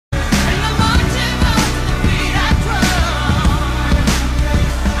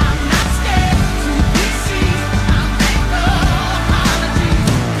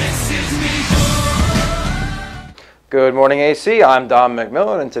Good morning, AC. I'm Don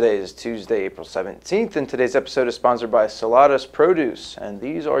McMillan, and today is Tuesday, April 17th, and today's episode is sponsored by Saladas Produce, and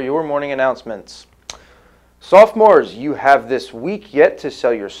these are your morning announcements. Sophomores, you have this week yet to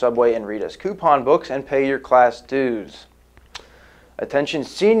sell your Subway and Rita's coupon books and pay your class dues. Attention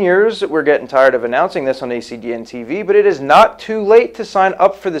seniors, we're getting tired of announcing this on ACDN TV, but it is not too late to sign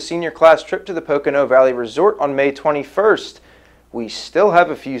up for the senior class trip to the Pocono Valley Resort on May 21st. We still have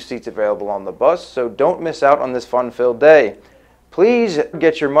a few seats available on the bus, so don't miss out on this fun-filled day. Please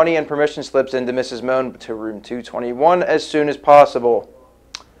get your money and permission slips into Mrs. Moan to room 221 as soon as possible.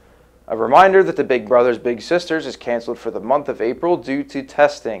 A reminder that the Big Brothers Big Sisters is canceled for the month of April due to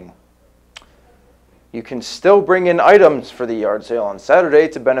testing. You can still bring in items for the yard sale on Saturday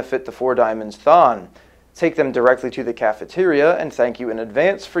to benefit the Four Diamonds Thon. Take them directly to the cafeteria and thank you in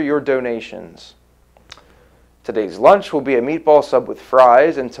advance for your donations. Today's lunch will be a meatball sub with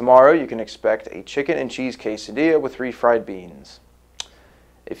fries, and tomorrow you can expect a chicken and cheese quesadilla with refried beans.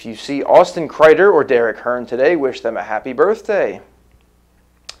 If you see Austin Kreider or Derek Hearn today, wish them a happy birthday.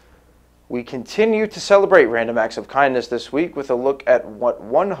 We continue to celebrate random acts of kindness this week with a look at what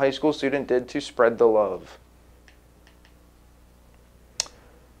one high school student did to spread the love.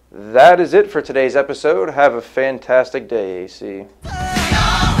 That is it for today's episode. Have a fantastic day, AC.